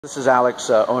This is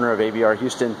Alex, owner of ABR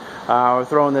Houston. We're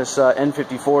throwing this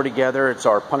N54 together. It's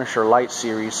our Punisher Light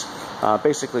series.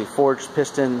 Basically forged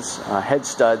pistons, head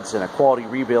studs, and a quality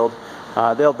rebuild.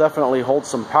 They'll definitely hold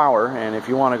some power, and if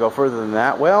you want to go further than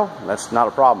that, well, that's not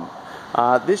a problem.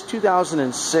 This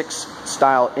 2006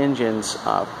 style engines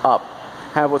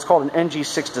have what's called an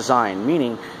NG6 design,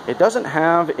 meaning it doesn't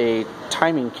have a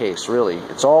timing case really.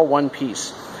 It's all one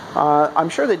piece. I'm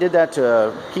sure they did that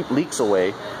to keep leaks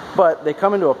away, but they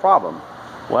come into a problem.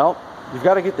 Well, you've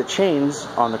got to get the chains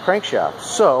on the crankshaft.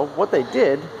 So what they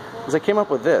did is they came up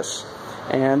with this,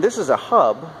 and this is a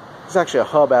hub. It's actually a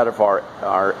hub out of our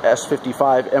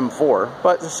S55 M4,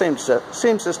 but it's the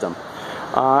same system.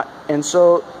 And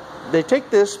so they take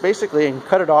this basically and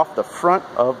cut it off the front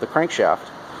of the crankshaft,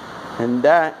 and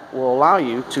that will allow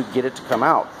you to get it to come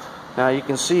out. Now you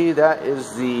can see that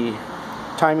is the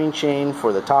timing chain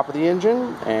for the top of the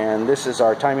engine, and this is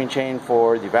our timing chain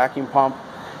for the vacuum pump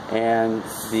and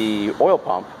the oil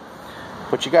pump,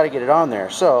 but you got to get it on there.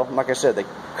 So like I said, they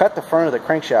cut the front of the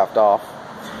crankshaft off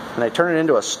and they turn it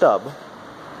into a stub,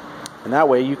 and that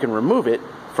way you can remove it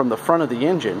from the front of the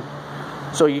engine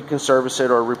so you can service it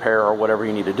or repair or whatever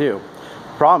you need to do.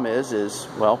 Problem is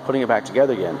well, putting it back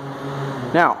together again.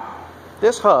 Now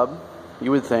this hub,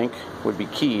 you would think, would be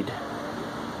keyed,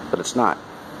 but it's not.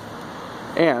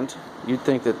 And you'd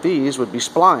think that these would be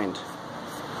splined,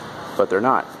 but they're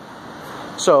not.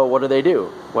 So what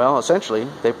do? Well, essentially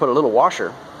they put a little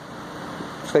washer,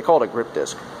 they call it a grip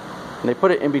disc, and they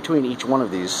put it in between each one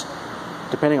of these.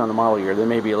 Depending on the model year, they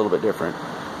may be a little bit different,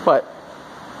 but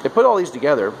they put all these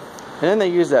together, and then they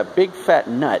use that big fat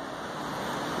nut,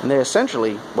 and they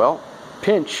essentially, well,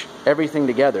 pinch everything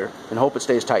together and hope it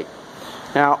stays tight.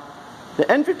 Now the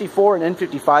N54 and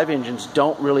N55 engines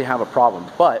don't really have a problem,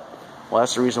 but well,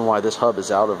 that's the reason why this hub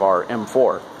is out of our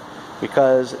M4,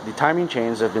 because the timing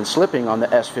chains have been slipping on the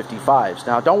S55s.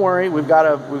 Now don't worry, we've got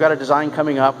a design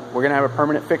coming up. We're gonna have a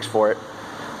permanent fix for it,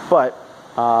 but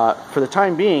for the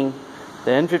time being,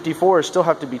 the N54s still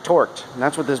have to be torqued, and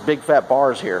that's what this big fat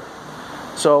bar is here.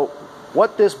 So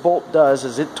what this bolt does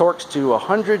is it torques to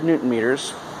 100 Newton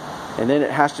meters, and then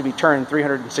it has to be turned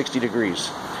 360 degrees.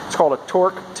 It's called a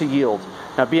torque to yield.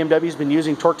 Now BMW's been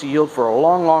using torque to yield for a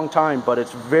long time, but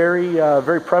it's very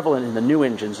prevalent in the new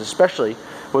engines, especially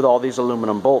with all these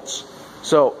aluminum bolts.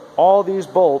 So all these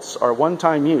bolts are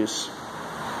one-time use,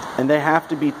 and they have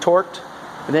to be torqued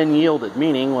and then yielded,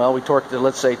 meaning, well, we torque to,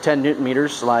 let's say, 10 Newton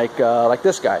meters like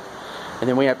this guy, and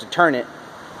then we have to turn it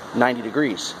 90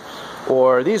 degrees.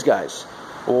 Or these guys,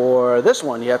 or this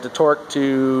one, you have to torque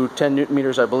to 10 Newton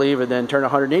meters, I believe, and then turn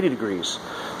 180 degrees.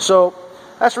 So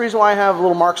that's the reason why I have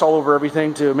little marks all over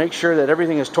everything, to make sure that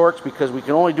everything is torqued, because we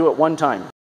can only do it one time.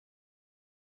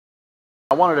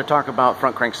 I wanted to talk about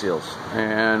front crank seals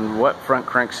and what front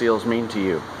crank seals mean to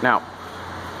you. Now,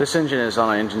 this engine is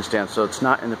on an engine stand, so it's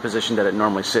not in the position that it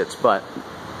normally sits, but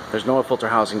there's no oil filter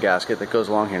housing gasket that goes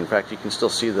along here. In fact, you can still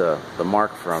see the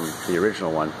mark from the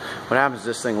original one. What happens is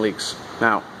this thing leaks.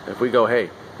 Now, if we go,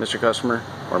 hey, Mr. Customer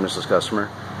or Mrs.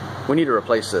 Customer, we need to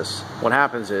replace this. What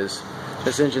happens is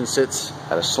this engine sits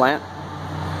at a slant,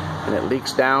 and it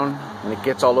leaks down, and it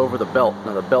gets all over the belt.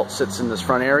 Now the belt sits in this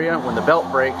front area. When the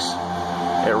belt breaks,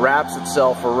 it wraps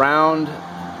itself around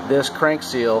this crank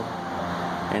seal,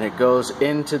 and it goes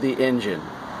into the engine.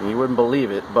 And you wouldn't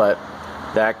believe it, but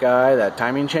that guy, that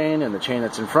timing chain, and the chain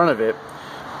that's in front of it,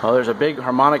 well, there's a big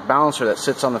harmonic balancer that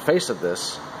sits on the face of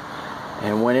this,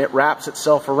 and when it wraps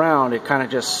itself around, it kind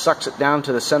of just sucks it down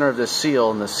to the center of this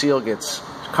seal, and the seal gets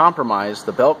compromised.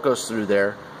 The belt goes through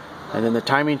there, and then the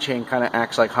timing chain kind of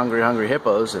acts like hungry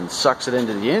hippos and sucks it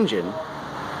into the engine.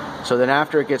 So then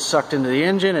after it gets sucked into the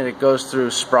engine and it goes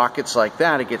through sprockets like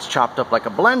that, it gets chopped up like a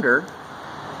blender,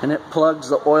 and it plugs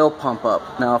the oil pump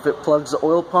up. Now if it plugs the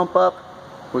oil pump up,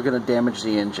 we're going to damage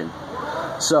the engine.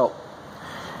 So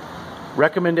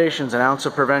recommendations: an ounce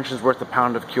of prevention is worth a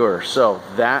pound of cure. So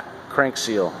that crank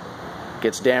seal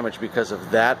gets damaged because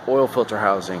of that oil filter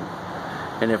housing,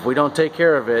 and if we don't take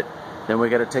care of it, then we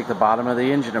got to take the bottom of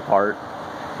the engine apart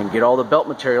and get all the belt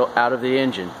material out of the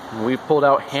engine. And we've pulled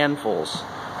out handfuls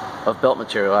of belt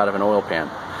material out of an oil pan.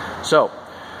 So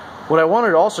what I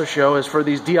wanted to also show is for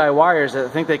these DIYers that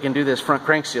think they can do this front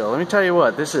crank seal. Let me tell you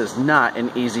what, this is not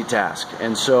an easy task.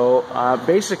 And so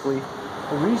basically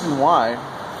the reason why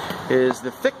is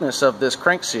the thickness of this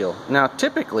crank seal. Now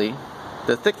typically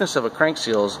the thickness of a crank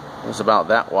seal is about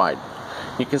that wide.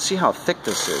 You can see how thick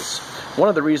this is. One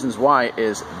of the reasons why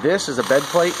is this is a bed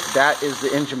plate, that is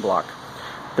the engine block.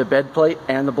 The bed plate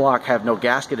and the block have no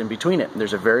gasket in between it.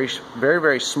 There's a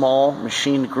very small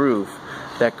machined groove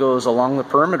that goes along the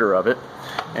perimeter of it,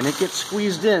 and it gets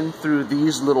squeezed in through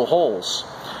these little holes.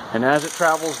 And as it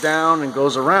travels down and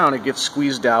goes around, it gets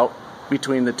squeezed out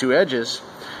between the two edges.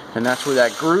 And that's where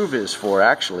that groove is for,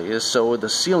 actually, is so the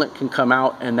sealant can come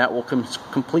out and that will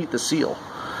complete the seal.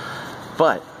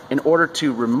 But in order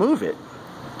to remove it,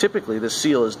 typically the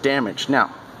seal is damaged.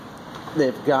 Now,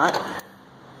 they've got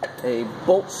a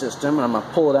bolt system, and I'm going to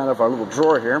pull it out of our little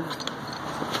drawer here.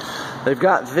 They've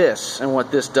got this, and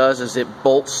what this does is it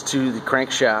bolts to the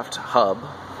crankshaft hub,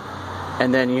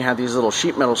 and then you have these little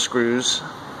sheet metal screws,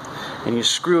 and you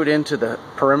screw it into the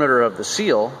perimeter of the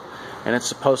seal, and it's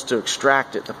supposed to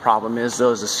extract it. The problem is,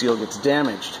 though, the seal gets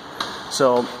damaged.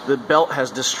 So the belt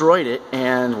has destroyed it,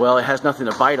 and well, it has nothing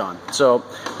to bite on. So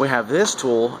we have this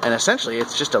tool, and essentially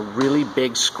it's just a really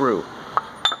big screw.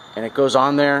 And it goes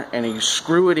on there, and you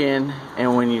screw it in,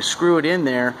 and when you screw it in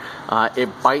there, it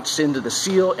bites into the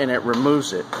seal and it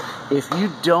removes it. If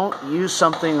you don't use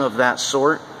something of that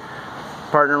sort,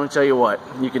 partner, let me tell you what,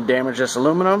 you can damage this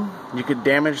aluminum, you could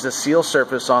damage the seal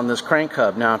surface on this crank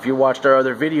hub. Now, if you watched our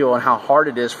other video on how hard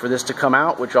it is for this to come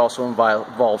out, which also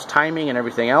involves timing and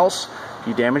everything else, if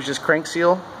you damage this crank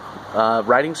seal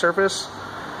riding surface,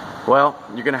 well,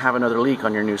 you're going to have another leak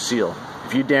on your new seal.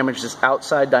 If you damage this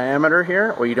outside diameter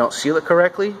here, or you don't seal it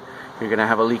correctly, you're going to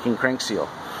have a leaking crank seal.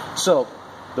 So,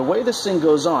 the way this thing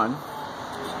goes on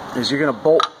is you're going to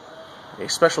bolt a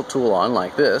special tool on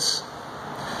like this,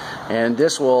 and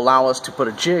this will allow us to put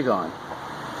a jig on.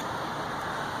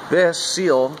 This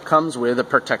seal comes with a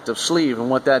protective sleeve, and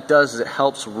what that does is it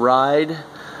helps ride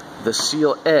the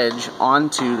seal edge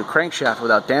onto the crankshaft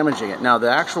without damaging it. Now,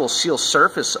 the actual seal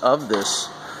surface of this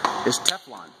is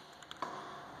Teflon.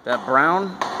 That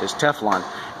brown is Teflon,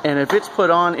 and if it's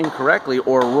put on incorrectly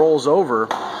or rolls over,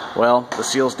 well, the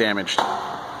seal's damaged.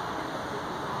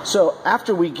 So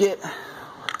after we get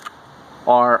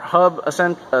our hub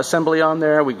assembly on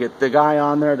there, we get the guy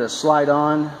on there to slide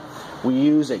on, we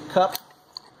use a cup,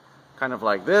 kind of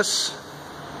like this,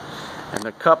 and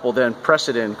the cup will then press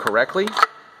it in correctly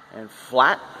and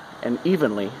flat and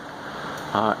evenly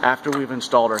after we've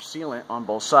installed our sealant on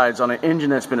both sides on an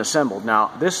engine that's been assembled.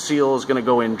 Now, this seal is going to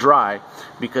go in dry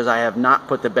because I have not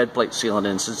put the bed plate sealant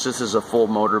in, since this is a full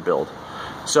motor build.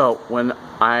 So when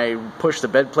I push the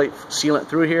bed plate sealant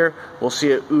through here, we'll see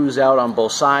it ooze out on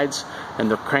both sides,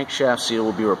 and the crankshaft seal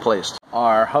will be replaced.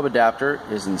 Our hub adapter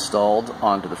is installed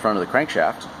onto the front of the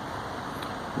crankshaft.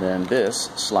 Then this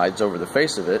slides over the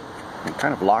face of it and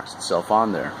kind of locks itself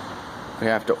on there. We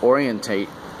have to orientate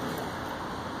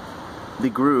the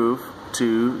groove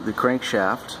to the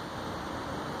crankshaft,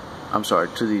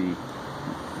 to the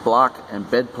block and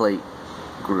bed plate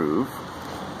groove,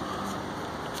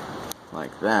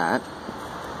 like that.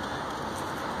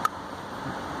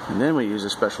 And then we use a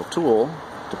special tool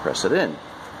to press it in.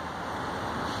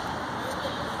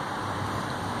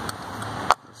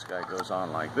 This guy goes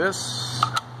on like this.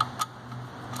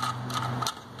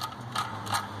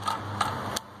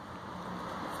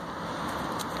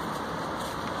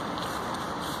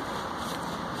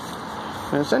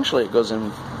 And essentially it goes in,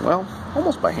 well,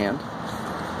 almost by hand.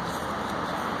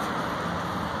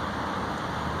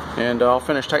 And I'll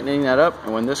finish tightening that up,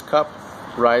 and when this cup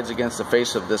rides against the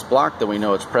face of this block, then we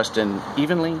know it's pressed in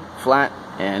evenly, flat,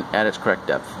 and at its correct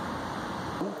depth.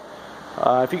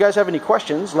 If you guys have any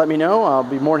questions, let me know. I'll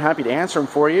be more than happy to answer them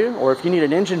for you. Or if you need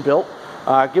an engine built,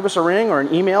 give us a ring or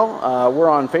an email. We're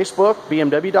on Facebook,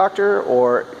 BMW Doctor,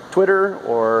 or Twitter,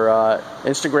 or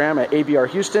Instagram at ABR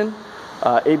Houston.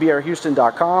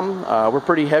 ABRHouston.com. We're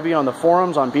pretty heavy on the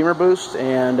forums on Beamer Boost,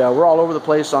 and we're all over the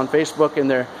place on Facebook in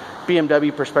their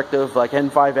BMW perspective, like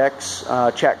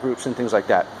N5X chat groups and things like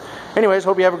that. Anyways,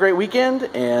 hope you have a great weekend,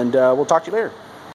 and we'll talk to you later.